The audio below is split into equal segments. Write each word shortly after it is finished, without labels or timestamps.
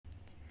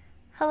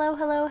Hello,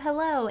 hello,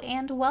 hello,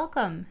 and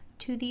welcome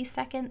to the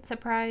second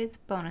surprise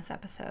bonus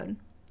episode.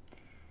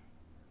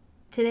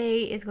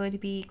 Today is going to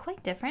be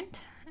quite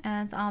different,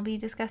 as I'll be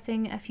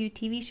discussing a few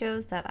TV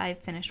shows that I've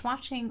finished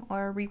watching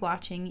or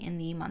rewatching in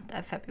the month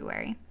of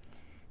February.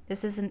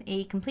 This isn't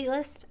a complete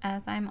list,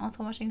 as I'm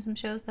also watching some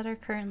shows that are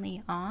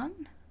currently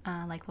on,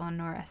 like Law &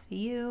 Order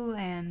SVU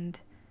and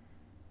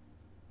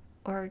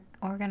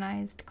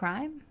Organized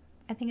Crime,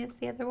 I think is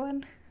the other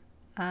one.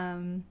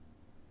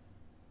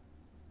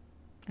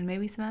 And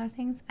maybe some other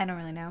things. I don't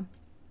really know.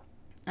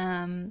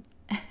 And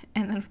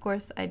then, of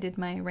course, I did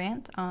my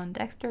rant on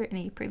Dexter in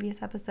a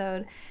previous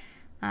episode,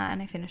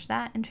 and I finished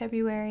that in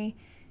February.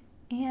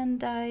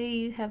 And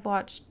I have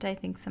watched, I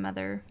think, some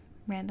other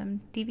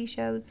random TV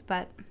shows,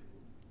 but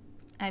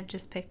I've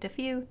just picked a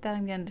few that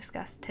I'm going to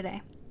discuss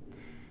today.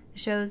 The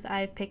shows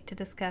I've picked to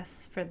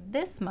discuss for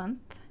this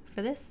month,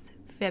 for this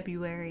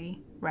February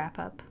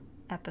wrap-up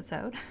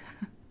episode,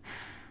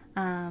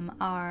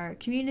 are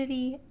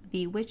Community,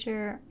 The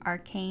Witcher,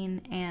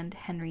 Arcane, and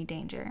Henry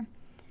Danger.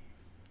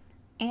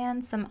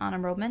 And some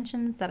honorable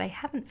mentions that I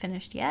haven't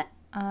finished yet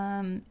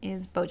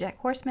is BoJack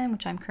Horseman,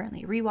 which I'm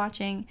currently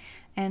rewatching,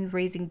 and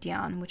Raising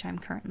Dion, which I'm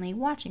currently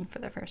watching for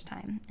the first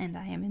time, and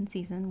I am in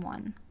season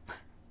 1.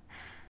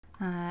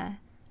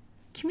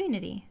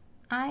 Community.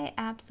 I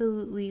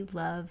absolutely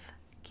love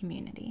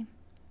Community.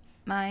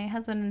 My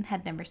husband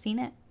had never seen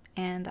it,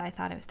 and I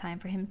thought it was time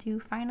for him to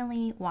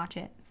finally watch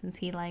it since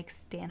he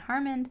likes Dan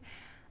Harmon.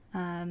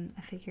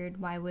 I figured,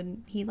 why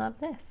wouldn't he love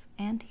this?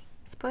 And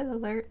spoiler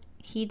alert,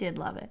 he did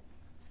love it.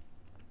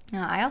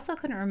 I also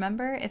couldn't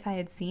remember if I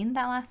had seen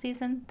that last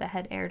season that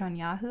had aired on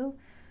Yahoo,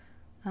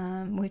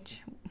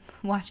 which,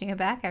 watching it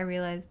back, I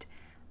realized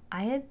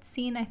I had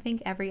seen, I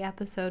think, every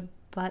episode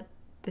but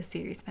the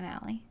series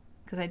finale,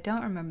 because I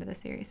don't remember the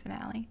series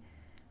finale,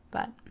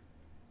 but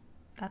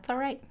that's all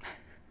right.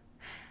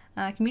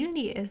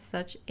 Community is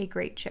such a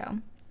great show.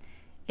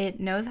 It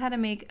knows how to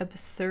make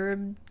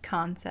absurd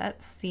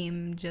concepts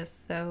seem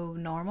just so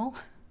normal,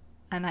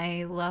 and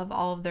I love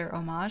all of their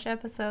homage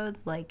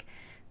episodes, like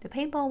the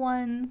paintball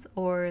ones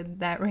or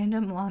that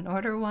random Law &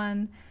 Order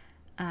one.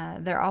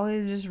 They're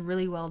always just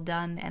really well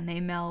done, and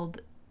they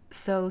meld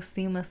so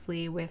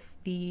seamlessly with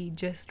the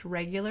just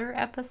regular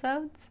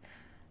episodes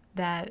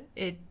that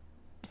it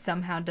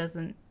somehow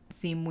doesn't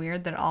seem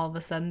weird that all of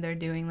a sudden they're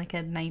doing like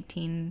a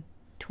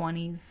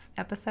 1920s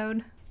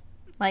episode.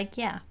 Like,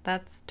 yeah,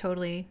 that's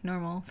totally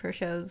normal for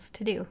shows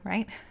to do,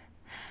 right?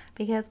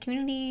 Because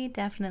Community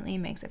definitely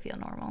makes it feel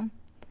normal.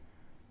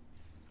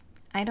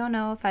 I don't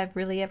know if I've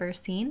really ever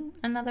seen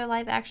another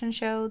live action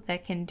show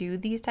that can do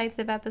these types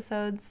of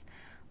episodes,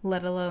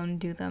 let alone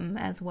do them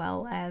as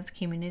well as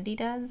Community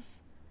does.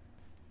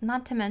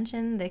 Not to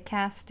mention, the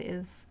cast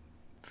is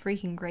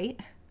freaking great.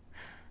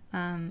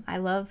 I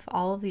love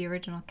all of the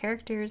original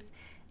characters,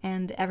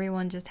 and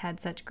everyone just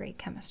had such great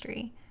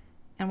chemistry.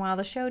 And while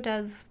the show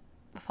does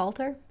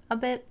falter a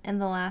bit in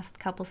the last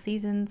couple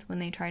seasons when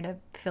they try to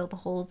fill the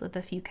holes with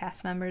a few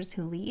cast members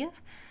who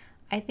leave,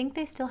 I think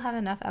they still have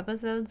enough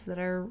episodes that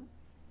are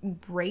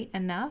great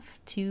enough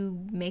to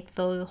make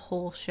the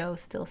whole show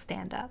still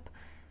stand up.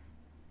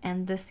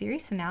 And the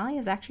series finale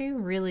is actually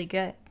really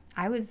good.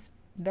 I was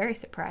very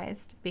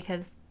surprised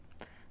because,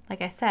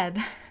 like I said,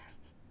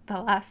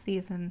 the last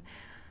season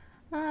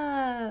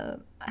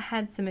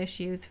had some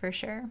issues for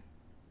sure.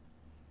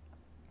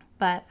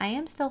 But I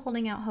am still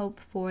holding out hope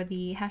for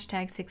the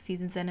hashtag 6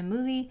 seasons and a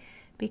movie,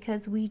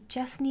 because we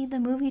just need the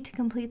movie to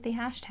complete the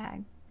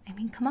hashtag. I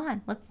mean, come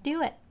on, let's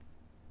do it.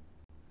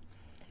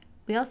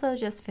 We also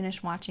just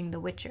finished watching The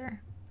Witcher,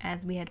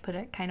 as we had put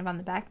it kind of on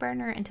the back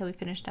burner until we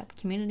finished up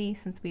Community,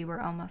 since we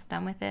were almost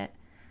done with it.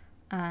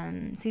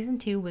 Season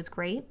 2 was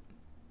great.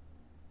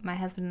 My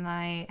husband and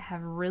I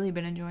have really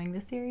been enjoying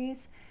the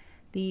series.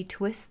 The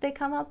twists they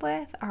come up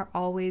with are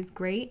always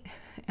great,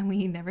 and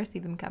we never see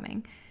them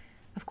coming.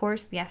 Of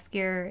course,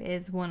 Jaskier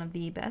is one of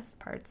the best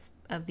parts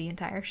of the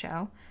entire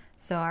show,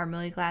 so I'm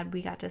really glad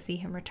we got to see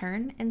him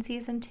return in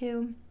Season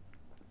 2.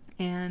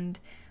 And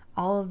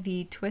all of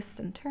the twists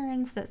and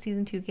turns that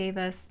Season 2 gave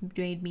us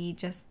made me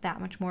just that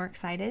much more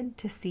excited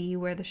to see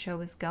where the show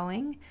is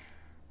going,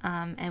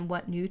 and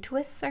what new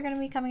twists are going to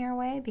be coming our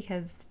way,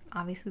 because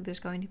obviously there's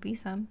going to be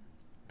some,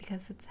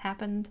 because it's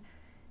happened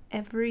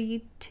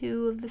every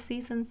 2 of the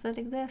seasons that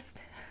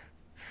exist.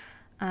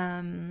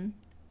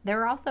 There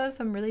were also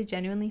some really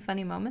genuinely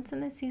funny moments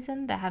in this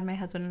season that had my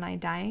husband and I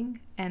dying,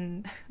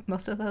 and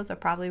most of those are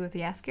probably with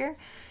Jaskier,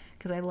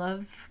 because I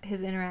love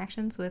his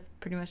interactions with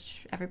pretty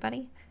much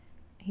everybody.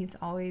 He's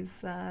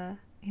always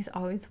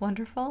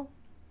wonderful.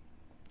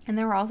 And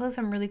there were also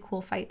some really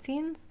cool fight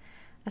scenes,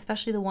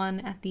 especially the one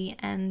at the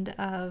end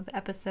of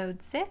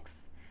episode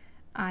 6.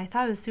 I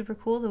thought it was super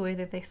cool the way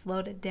that they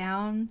slowed it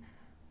down,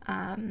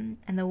 and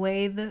the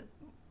way the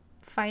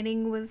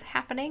fighting was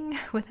happening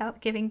without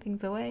giving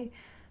things away.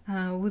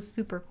 Was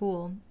super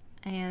cool.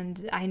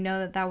 And I know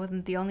that that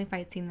wasn't the only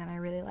fight scene that I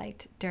really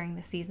liked during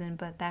the season,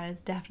 but that is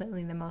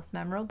definitely the most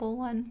memorable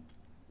one.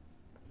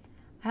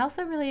 I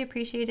also really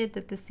appreciated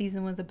that this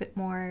season was a bit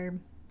more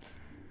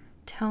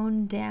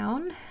toned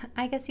down,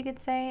 I guess you could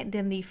say,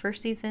 than the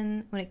first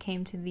season when it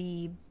came to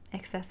the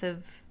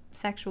excessive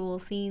sexual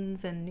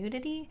scenes and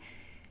nudity.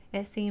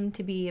 It seemed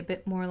to be a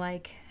bit more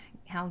like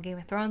how Game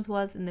of Thrones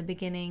was in the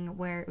beginning,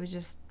 where it was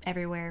just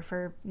everywhere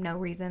for no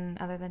reason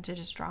other than to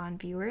just draw in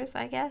viewers,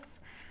 I guess,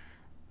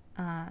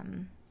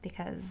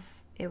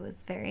 because it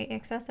was very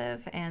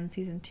excessive, and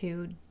season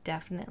 2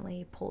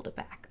 definitely pulled it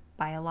back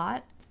by a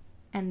lot.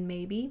 And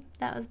maybe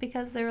that was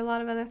because there were a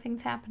lot of other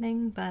things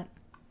happening, but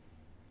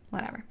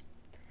whatever.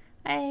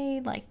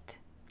 I liked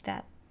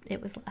that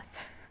it was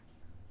less.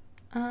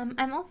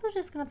 I'm also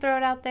just going to throw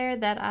it out there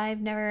that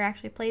I've never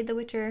actually played The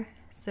Witcher,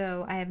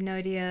 so I have no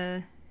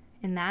idea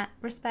in that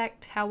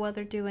respect how well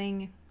they're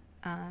doing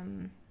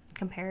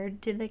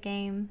compared to the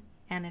game,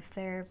 and if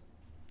they're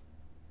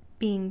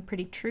being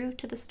pretty true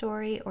to the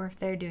story or if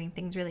they're doing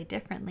things really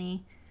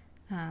differently.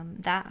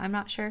 That I'm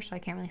not sure, so I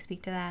can't really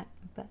speak to that,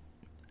 but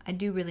I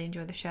do really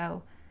enjoy the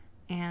show,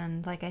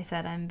 and like I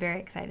said, I'm very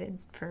excited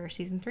for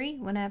season 3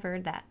 whenever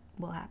that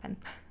will happen.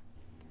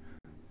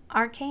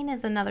 Arcane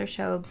is another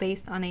show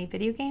based on a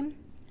video game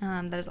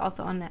that is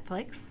also on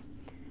Netflix.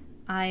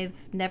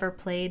 I've never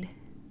played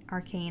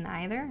Arcane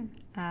either,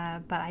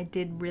 but I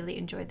did really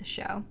enjoy the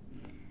show.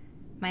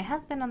 My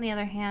husband, on the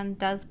other hand,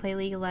 does play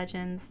League of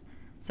Legends,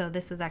 so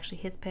this was actually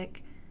his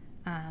pick.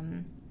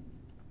 And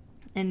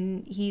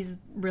he's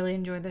really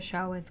enjoyed the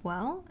show as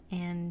well,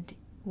 and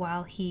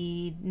while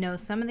he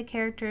knows some of the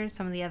characters,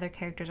 some of the other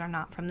characters are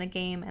not from the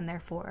game, and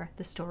therefore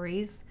the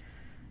stories,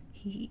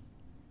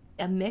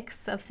 a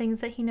mix of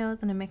things that he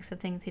knows and a mix of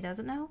things he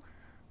doesn't know,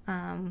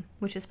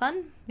 which is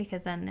fun,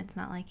 because then it's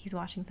not like he's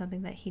watching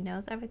something that he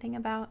knows everything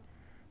about.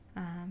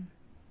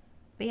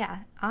 But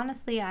yeah,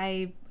 honestly,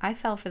 I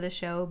fell for the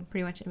show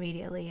pretty much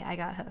immediately. I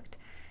got hooked.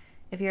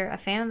 If you're a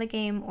fan of the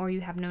game or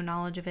you have no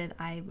knowledge of it,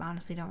 I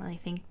honestly don't really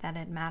think that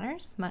it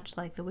matters, much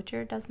like The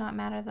Witcher does not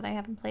matter that I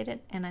haven't played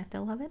it and I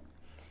still love it.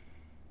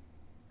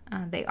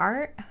 The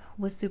art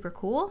was super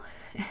cool.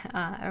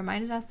 It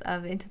reminded us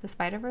of Into the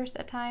Spider-Verse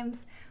at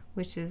times,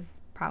 which is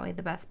probably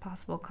the best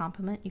possible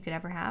compliment you could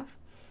ever have.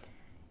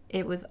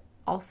 It was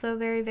also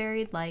very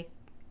varied, like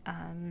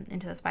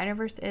Into the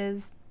Spider-Verse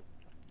is,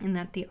 in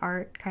that the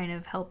art kind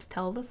of helps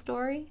tell the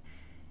story,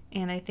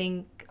 and I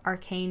think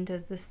Arcane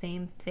does the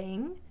same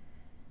thing.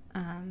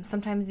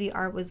 Sometimes the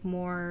art was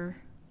more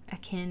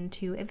akin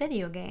to a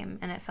video game,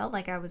 and it felt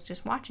like I was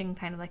just watching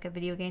kind of like a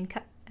video game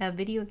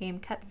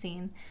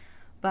cutscene.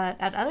 But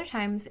at other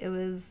times, it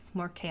was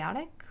more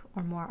chaotic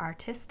or more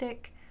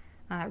artistic.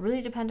 It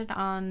really depended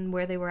on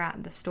where they were at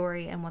in the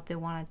story and what they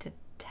wanted to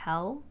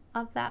tell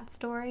of that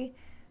story.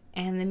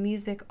 And the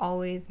music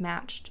always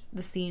matched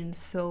the scenes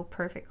so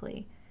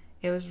perfectly.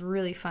 It was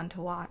really fun to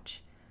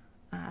watch.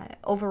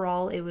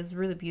 Overall, it was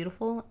really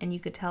beautiful, and you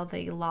could tell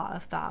that a lot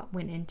of thought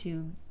went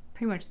into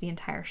pretty much the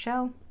entire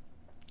show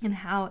and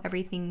how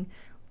everything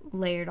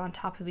layered on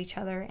top of each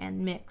other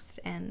and mixed,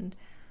 and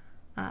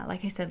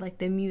like I said, like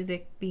the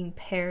music being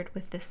paired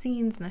with the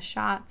scenes and the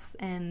shots,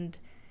 and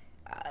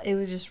it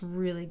was just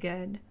really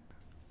good.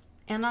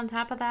 And on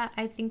top of that,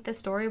 I think the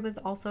story was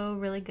also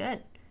really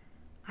good.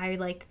 I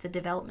liked the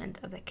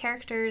development of the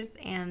characters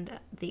and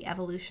the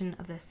evolution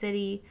of the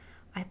city.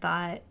 I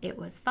thought it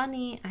was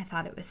funny. I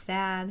thought it was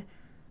sad.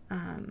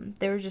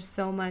 There was just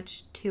so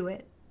much to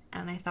it,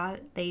 and I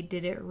thought they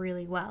did it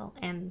really well.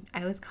 And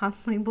I was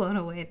constantly blown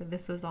away that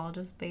this was all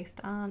just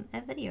based on a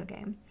video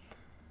game.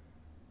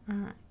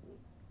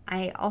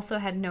 I also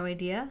had no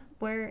idea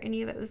where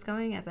any of it was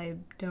going, as I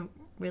don't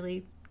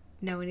really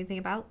know anything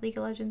about League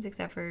of Legends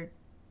except for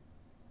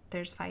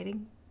there's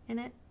fighting in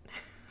it.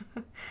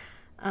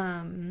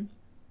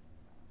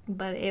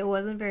 But it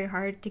wasn't very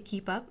hard to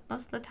keep up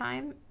most of the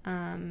time.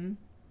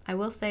 I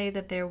will say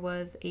that there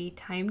was a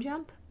time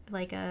jump,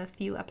 like a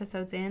few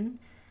episodes in,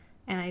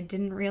 and I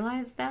didn't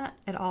realize that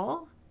at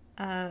all.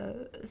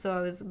 So I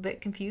was a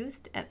bit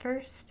confused at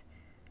first,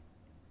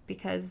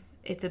 because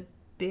it's a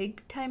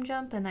big time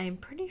jump, and I'm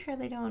pretty sure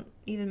they don't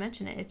even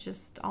mention it. It's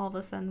just all of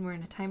a sudden we're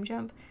in a time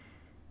jump.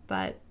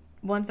 But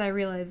once I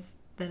realized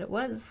that it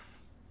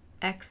was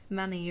X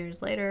many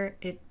years later,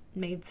 it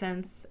made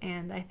sense,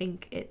 and I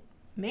think it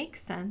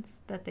makes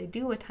sense that they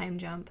do a time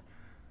jump,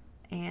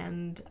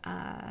 and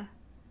I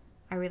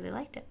really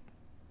liked it.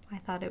 I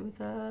thought it was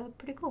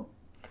pretty cool.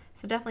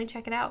 So definitely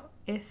check it out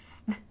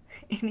if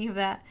any of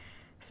that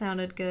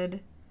sounded good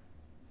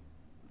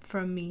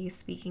from me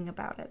speaking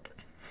about it.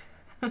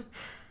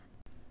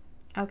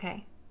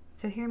 Okay,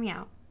 so hear me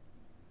out.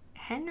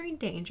 Henry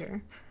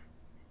Danger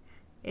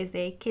is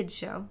a kids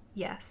show,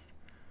 yes,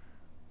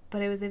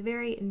 but it was a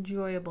very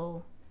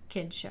enjoyable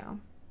kids show.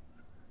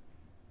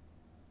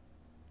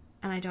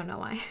 And I don't know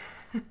why.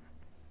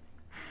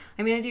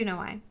 I mean, I do know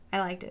why. I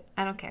liked it.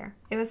 I don't care.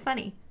 It was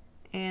funny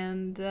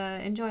and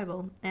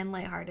enjoyable and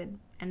lighthearted,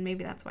 and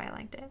maybe that's why I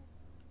liked it.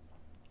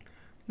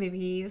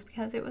 Maybe it was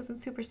because it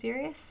wasn't super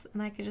serious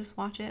and I could just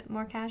watch it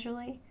more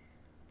casually.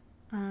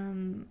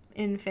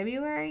 In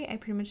February, I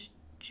pretty much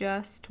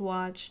just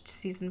watched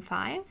season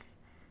 5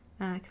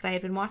 because I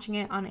had been watching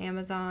it on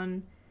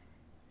Amazon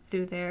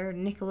through their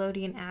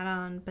Nickelodeon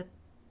add-on, but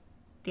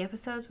the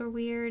episodes were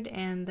weird,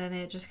 and then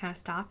it just kind of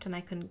stopped, and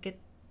I couldn't get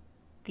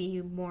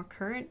the more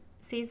current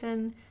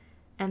season,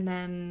 and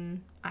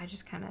then I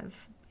just kind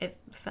of, it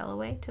fell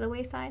away to the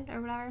wayside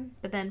or whatever.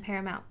 But then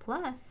Paramount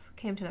Plus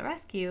came to the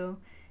rescue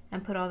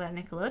and put all that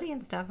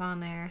Nickelodeon stuff on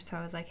there, so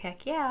I was like,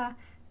 heck yeah,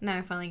 now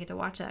I finally get to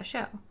watch that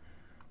show.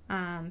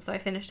 So I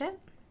finished it,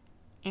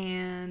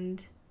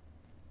 and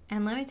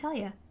let me tell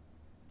you,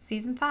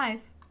 season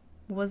 5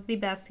 was the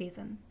best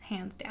season,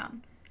 hands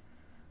down.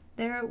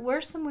 There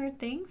were some weird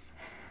things,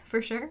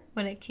 for sure,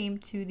 when it came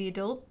to the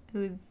adult,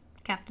 who's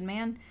Captain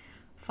Man,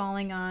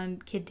 falling on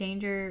Kid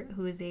Danger,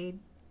 who is a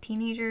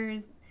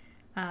teenager's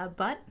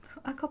butt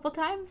a couple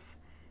times.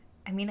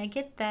 I mean, I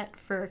get that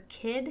for a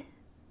kid,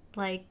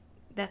 like,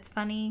 that's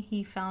funny,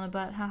 he fell on a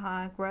butt,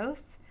 haha,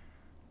 gross.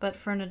 But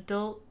for an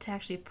adult to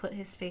actually put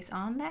his face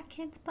on that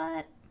kid's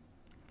butt,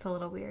 it's a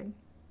little weird.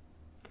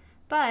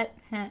 But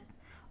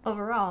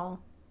overall,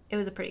 it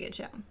was a pretty good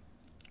show.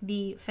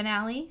 The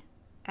finale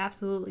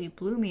absolutely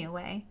blew me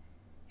away,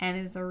 and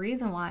is the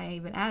reason why I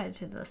even added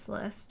to this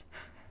list,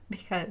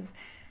 because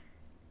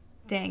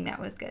dang, that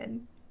was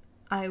good.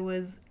 I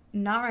was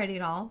not ready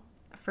at all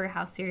for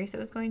how serious it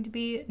was going to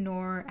be,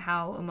 nor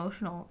how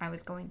emotional I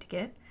was going to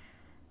get.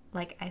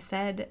 Like I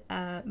said,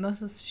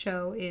 most of the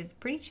show is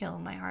pretty chill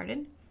and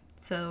lighthearted.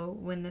 So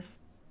when this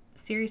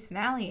series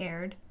finale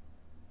aired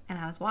and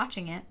I was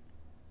watching it,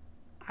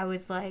 I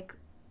was like,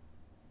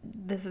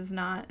 this is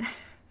not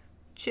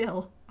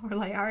chill or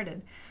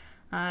lighthearted.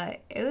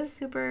 It was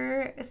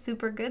super,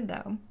 super good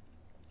though.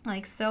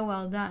 Like, so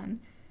well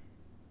done.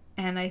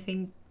 And I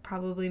think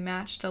probably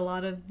matched a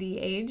lot of the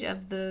age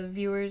of the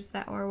viewers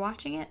that were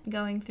watching it,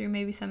 going through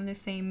maybe some of the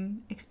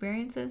same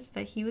experiences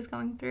that he was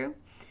going through.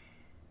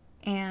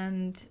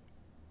 And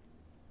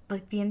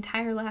like the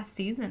entire last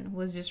season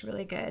was just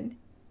really good.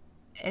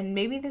 And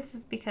maybe this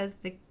is because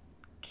the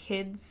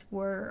kids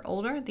were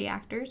older, the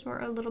actors were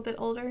a little bit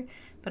older,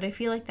 but I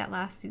feel like that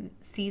last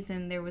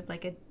season there was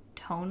like a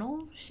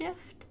tonal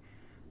shift.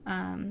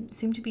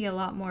 Seemed to be a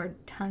lot more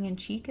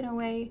tongue-in-cheek in a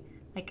way.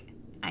 Like,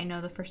 I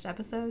know the first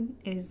episode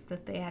is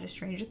that they had a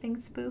Stranger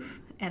Things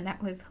spoof, and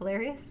that was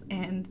hilarious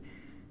and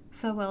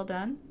so well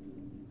done.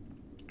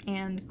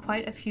 And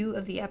quite a few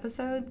of the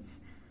episodes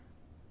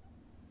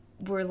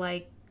were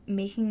like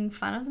making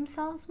fun of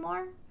themselves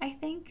more, I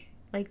think.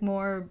 Like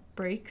more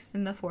breaks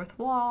in the fourth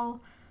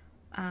wall.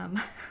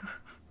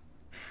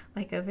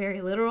 Like a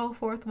very literal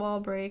fourth wall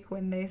break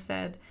when they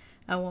said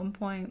at one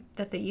point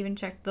that they even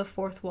checked the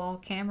fourth wall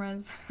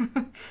cameras.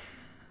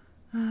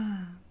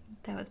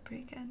 That was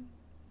pretty good.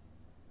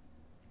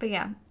 But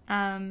yeah,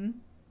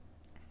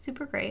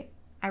 super great.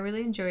 I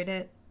really enjoyed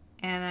it,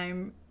 and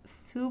I'm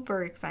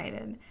super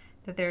excited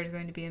that there's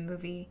going to be a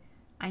movie.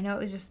 I know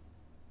it was just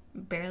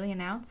barely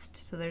announced,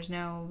 so there's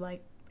no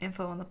like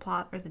info on the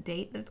plot or the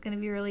date that it's going to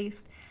be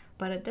released,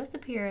 but it does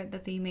appear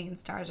that the main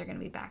stars are going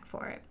to be back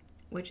for it,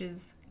 which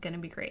is going to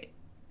be great.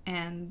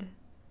 And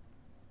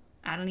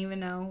I don't even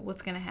know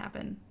what's going to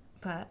happen,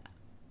 but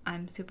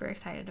I'm super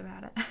excited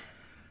about it.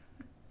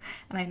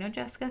 And I know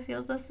Jessica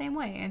feels the same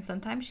way, and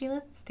sometimes she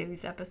listens to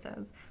these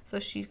episodes, so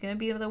she's going to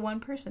be the one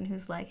person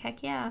who's like,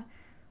 heck yeah,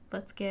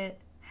 let's get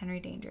Henry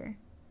Danger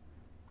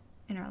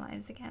in our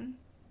lives again.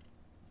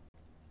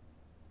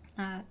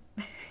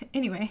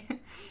 Anyway,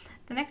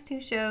 the next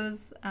two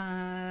shows,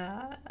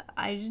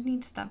 I just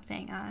need to stop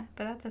saying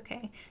but that's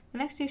okay. The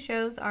next two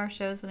shows are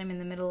shows that I'm in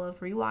the middle of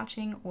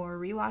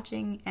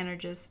rewatching and are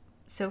just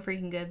so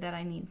freaking good that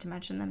I need to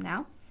mention them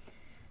now.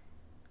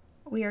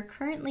 We are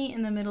currently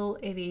in the middle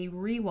of another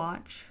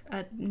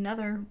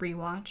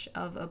rewatch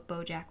of a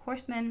BoJack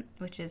Horseman,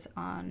 which is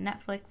on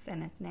Netflix,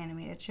 and it's an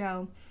animated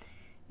show.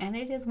 And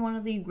it is one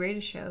of the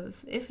greatest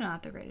shows, if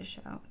not the greatest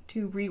show,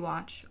 to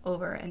rewatch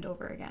over and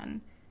over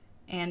again.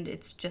 And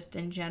it's just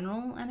in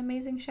general an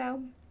amazing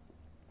show.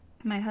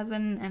 My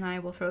husband and I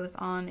will throw this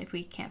on if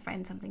we can't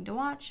find something to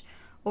watch,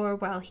 or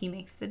while he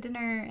makes the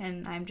dinner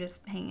and I'm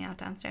just hanging out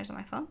downstairs on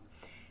my phone.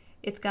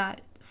 It's got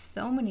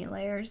so many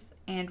layers,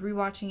 and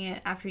rewatching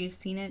it after you've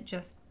seen it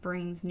just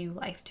brings new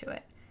life to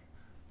it.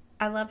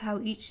 I love how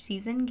each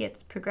season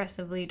gets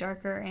progressively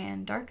darker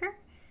and darker,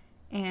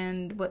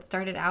 and what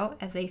started out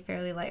as a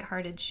fairly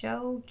lighthearted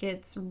show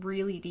gets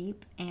really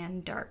deep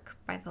and dark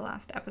by the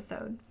last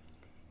episode.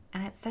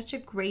 And it's such a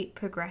great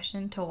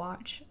progression to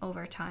watch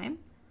over time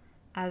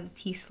as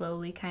he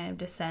slowly kind of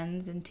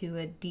descends into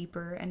a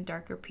deeper and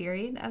darker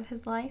period of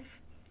his life.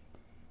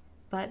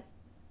 But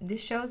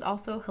this show is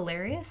also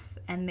hilarious,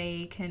 and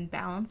they can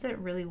balance it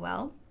really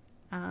well.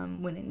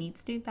 When it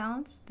needs to be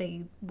balanced,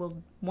 they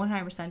will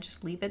 100%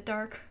 just leave it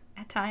dark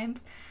at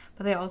times,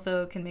 but they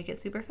also can make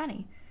it super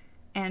funny.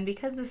 And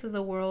because this is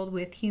a world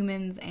with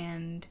humans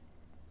and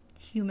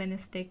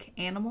humanistic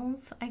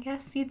animals, I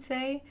guess you'd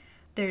say,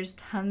 there's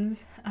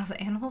tons of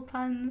animal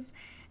puns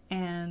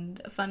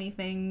and funny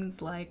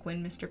things, like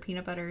when Mr.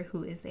 Peanut Butter,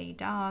 who is a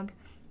dog,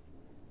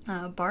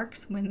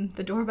 barks when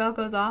the doorbell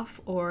goes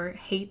off, or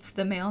hates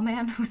the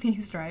mailman when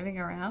he's driving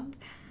around.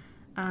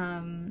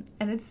 And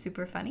it's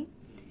super funny.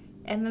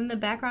 And then the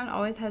background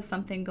always has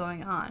something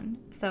going on.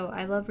 So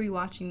I love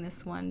rewatching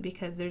this one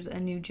because there's a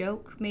new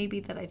joke maybe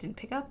that I didn't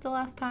pick up the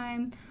last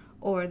time,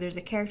 or there's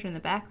a character in the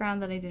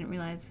background that I didn't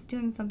realize was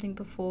doing something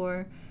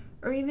before,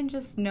 or even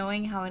just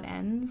knowing how it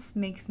ends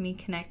makes me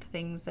connect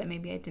things that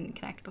maybe I didn't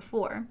connect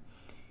before.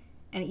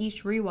 And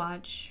each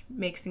rewatch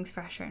makes things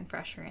fresher and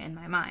fresher in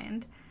my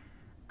mind.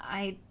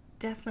 I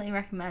definitely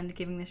recommend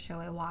giving this show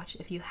a watch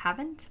if you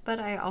haven't, but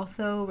I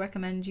also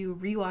recommend you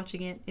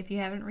rewatching it if you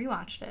haven't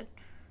rewatched it,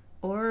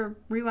 or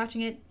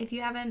rewatching it if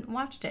you haven't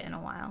watched it in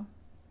a while,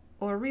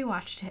 or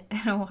rewatched it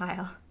in a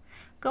while.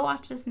 Go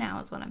watch this now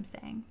is what I'm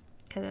saying,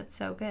 because it's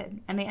so good.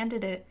 And they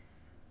ended it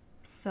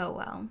so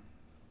well.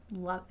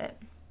 Love it.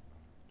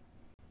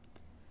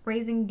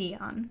 Raising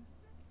Dion.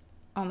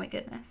 Oh my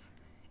goodness.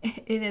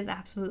 It is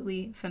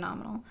absolutely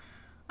phenomenal.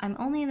 I'm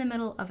only in the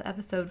middle of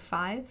episode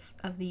 5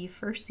 of the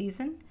first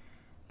season,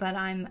 but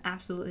I'm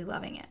absolutely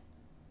loving it.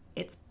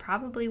 It's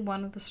probably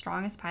one of the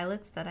strongest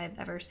pilots that I've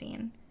ever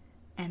seen,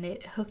 and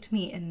it hooked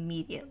me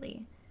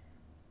immediately.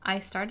 I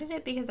started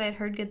it because I had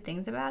heard good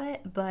things about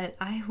it, but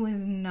I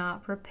was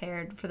not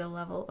prepared for the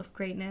level of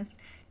greatness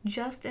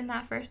just in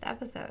that first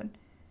episode.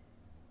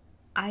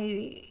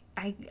 I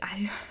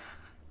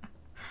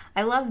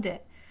loved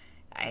it.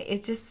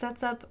 It just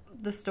sets up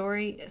the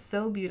story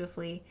so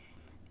beautifully,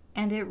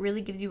 and it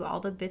really gives you all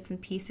the bits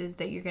and pieces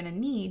that you're going to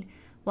need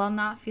while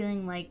not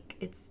feeling like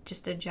it's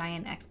just a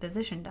giant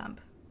exposition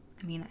dump.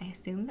 I mean, I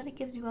assume that it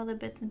gives you all the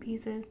bits and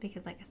pieces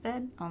because, like I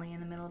said, only in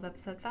the middle of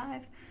episode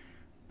 5.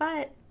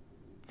 But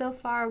so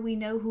far, we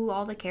know who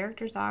all the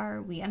characters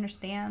are. We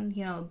understand,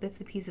 bits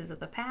and pieces of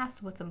the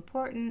past, what's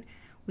important.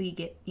 We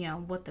get,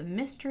 what the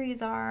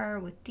mysteries are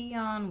with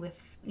Dion,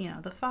 with,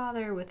 the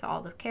father, with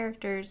all the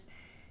characters.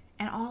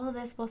 And all of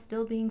this while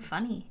still being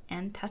funny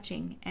and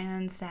touching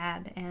and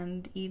sad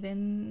and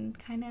even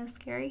kind of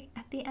scary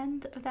at the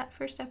end of that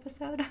first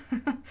episode.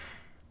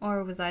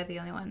 Or was I the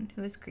only one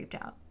who was creeped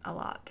out a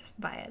lot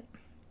by it?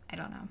 I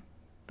don't know.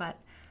 But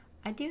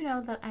I do know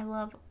that I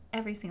love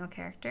every single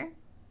character,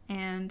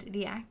 and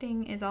the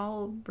acting is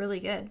all really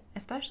good,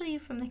 especially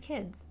from the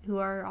kids who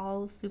are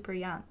all super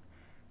young.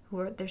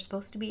 They're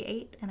supposed to be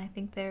 8, and I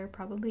think they're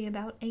probably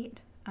about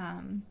 8.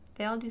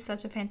 They all do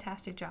such a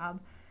fantastic job,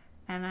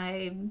 and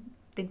I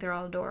think they're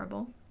all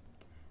adorable.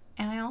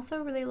 And I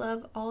also really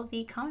love all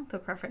the comic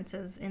book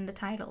references in the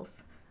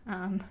titles.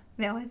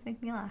 They always make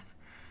me laugh.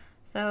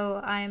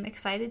 So I'm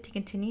excited to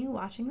continue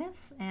watching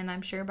this, and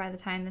I'm sure by the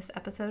time this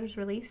episode is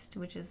released,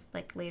 which is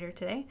like later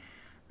today,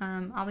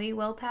 I'll be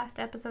well past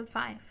episode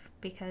 5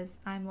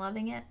 because I'm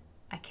loving it.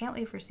 I can't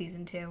wait for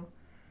season 2.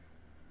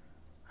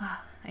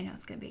 I know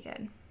it's going to be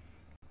good.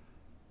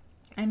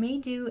 I may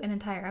do an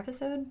entire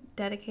episode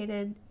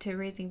dedicated to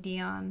Raising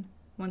Dion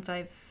once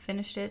I've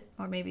finished it,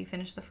 or maybe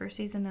finish the first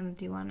season and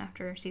do one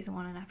after season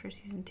 1 and after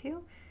season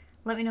 2.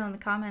 Let me know in the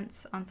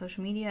comments on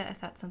social media if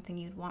that's something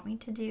you'd want me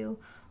to do,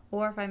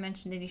 or if I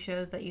mentioned any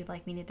shows that you'd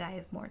like me to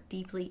dive more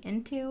deeply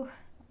into,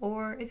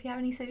 or if you have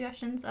any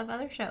suggestions of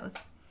other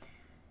shows.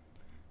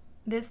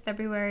 This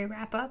February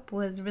wrap-up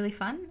was really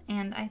fun,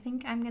 and I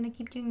think I'm going to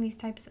keep doing these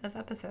types of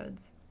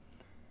episodes.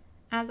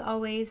 As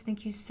always,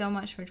 thank you so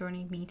much for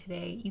joining me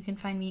today. You can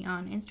find me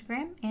on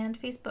Instagram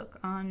and Facebook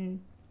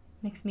on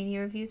Mixed Media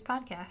Reviews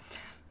Podcast.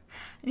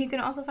 And you can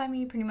also find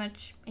me pretty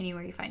much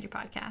anywhere you find your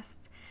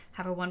podcasts.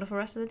 Have a wonderful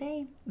rest of the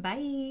day.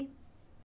 Bye!